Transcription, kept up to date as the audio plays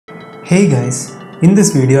Hey guys, in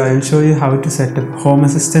this video I will show you how to set up Home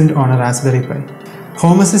Assistant on a Raspberry Pi.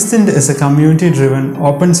 Home Assistant is a community-driven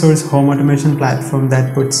open source home automation platform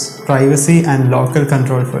that puts privacy and local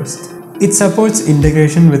control first. It supports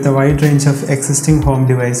integration with a wide range of existing home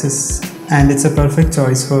devices, and it's a perfect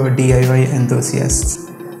choice for DIY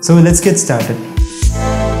enthusiasts. So let's get started.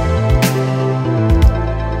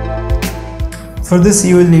 For this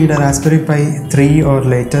you will need a Raspberry Pi 3 or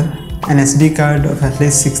later, an SD card of at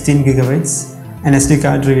least 16 GB, an SD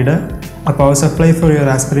card reader, a power supply for your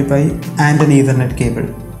Raspberry Pi, and an Ethernet cable.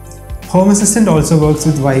 Home Assistant also works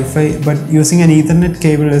with Wi-Fi, but using an Ethernet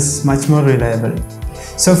cable is much more reliable.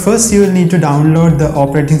 So first you will need to download the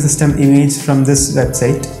operating system image from this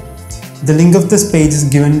website. The link of this page is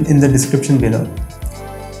given in the description below.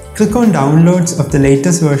 Click on downloads of the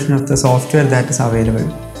latest version of the software that is available.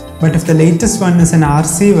 But if the latest one is an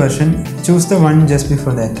RC version, choose the one just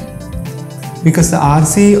before that, because the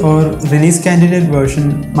RC or release candidate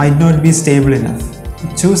version might not be stable enough.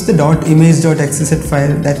 Choose the .image.xz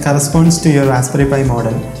file that corresponds to your Raspberry Pi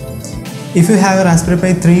model. If you have a Raspberry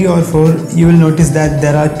Pi 3 or 4, you will notice that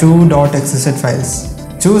there are two .xz files.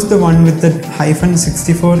 Choose the one with the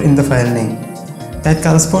 -64 in the file name. That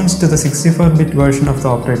corresponds to the 64-bit version of the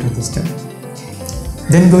operating system.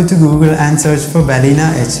 Then go to Google and search for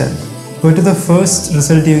Balena HR. Go to the first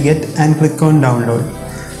result you get and click on download.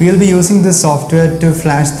 We will be using this software to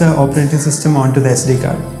flash the operating system onto the SD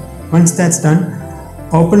card. Once that's done,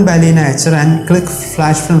 open Balena HR and click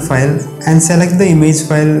Flash from File and select the image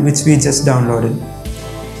file which we just downloaded.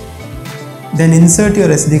 Then insert your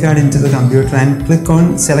SD card into the computer and click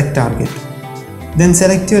on Select Target. Then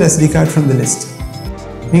select your SD card from the list.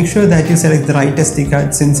 Make sure that you select the right SD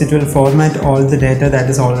card since it will format all the data that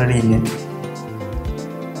is already in it.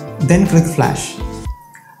 Then click Flash.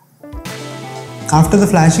 After the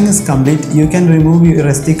flashing is complete, you can remove your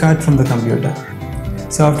SD card from the computer.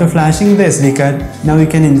 So after flashing the SD card, now you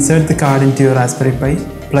can insert the card into your Raspberry Pi,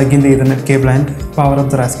 plug in the Ethernet cable and power up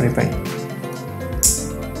the Raspberry Pi.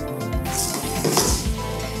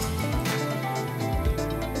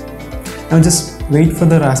 Now just wait for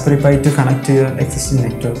the Raspberry Pi to connect to your existing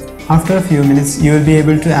network. After a few minutes, you will be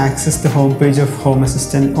able to access the home page of Home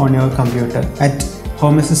Assistant on your computer at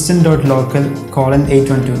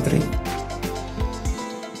homeassistant.local:8123.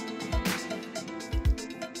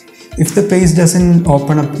 If the page doesn't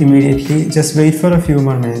open up immediately, just wait for a few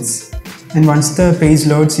more minutes. And once the page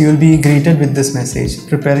loads, you will be greeted with this message,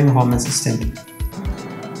 preparing Home Assistant.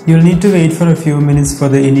 You will need to wait for a few minutes for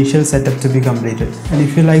the initial setup to be completed. And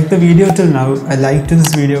if you like the video till now, a like to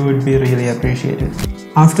this video would be really appreciated.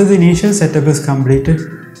 After the initial setup is completed,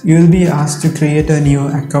 you will be asked to create a new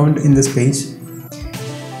account in this page.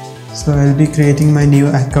 So I will be creating my new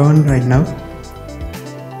account right now.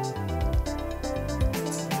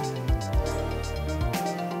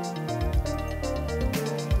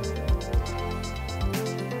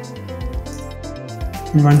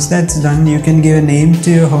 And once that's done, you can give a name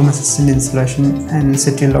to your Home Assistant installation and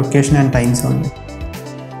set your location and time zone.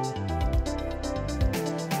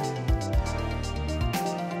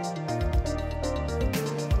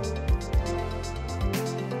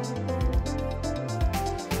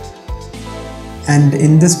 And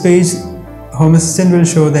in this page, Home Assistant will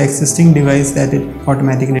show the existing device that it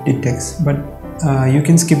automatically detects, but you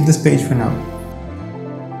can skip this page for now.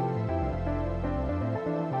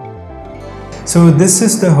 So this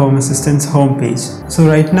is the Home Assistant's home page. So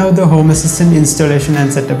right now the Home Assistant installation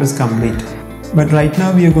and setup is complete. But right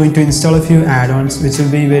now we are going to install a few add-ons which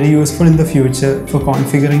will be very useful in the future for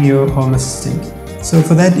configuring your Home Assistant. So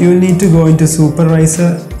for that you will need to go into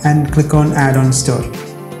Supervisor and click on Add-on Store.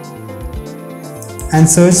 And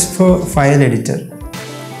search for File Editor.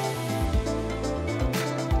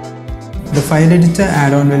 The File Editor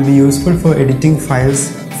add-on will be useful for editing files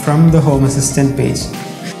from the Home Assistant page.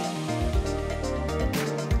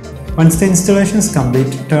 Once the installation is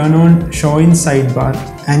complete, turn on Show in Sidebar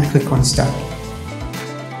and click on Start.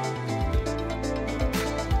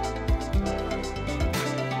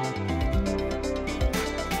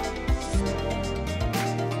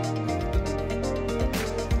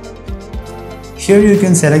 Here you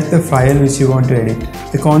can select the file which you want to edit.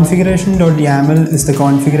 The configuration.yaml is the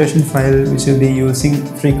configuration file which we'll be using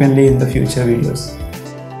frequently in the future videos.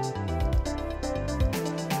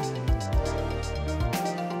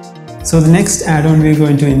 So the next add-on we're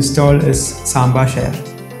going to install is Samba Share.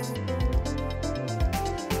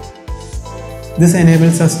 This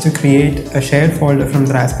enables us to create a shared folder from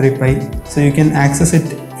the Raspberry Pi so you can access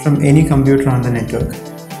it from any computer on the network.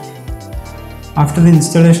 After the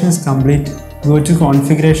installation is complete, go to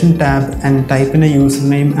Configuration tab and type in a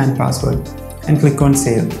username and password and click on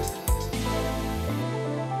Save.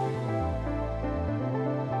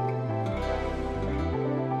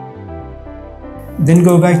 Then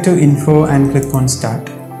go back to Info and click on Start.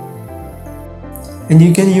 And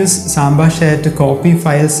you can use Samba Share to copy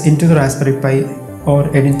files into the Raspberry Pi or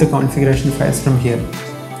edit the configuration files from here.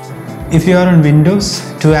 If you are on Windows,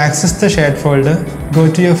 to access the shared folder, go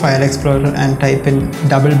to your File Explorer and type in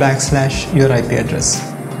 / your IP address.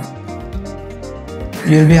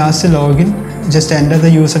 You will be asked to log in. Just enter the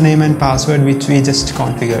username and password which we just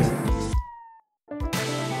configured.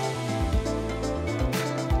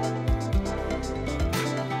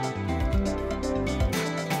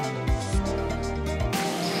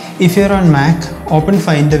 If you are on Mac, open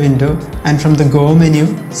Finder window and from the Go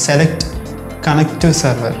menu, select Connect to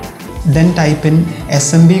Server. Then type in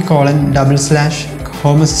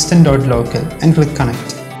smb:/homeassistant.local and click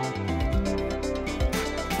Connect.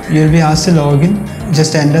 You will be asked to log in.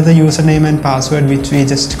 Just enter the username and password which we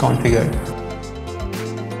just configured.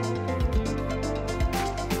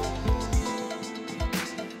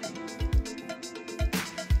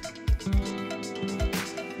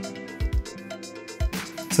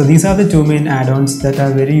 So these are the two main add-ons that are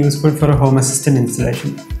very useful for a Home Assistant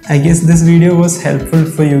installation. I guess this video was helpful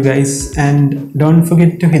for you guys, and don't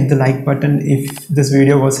forget to hit the like button if this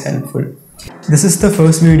video was helpful. This is the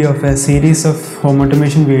first video of a series of home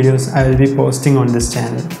automation videos I will be posting on this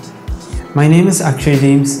channel. My name is Akshay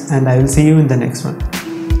James and I will see you in the next one.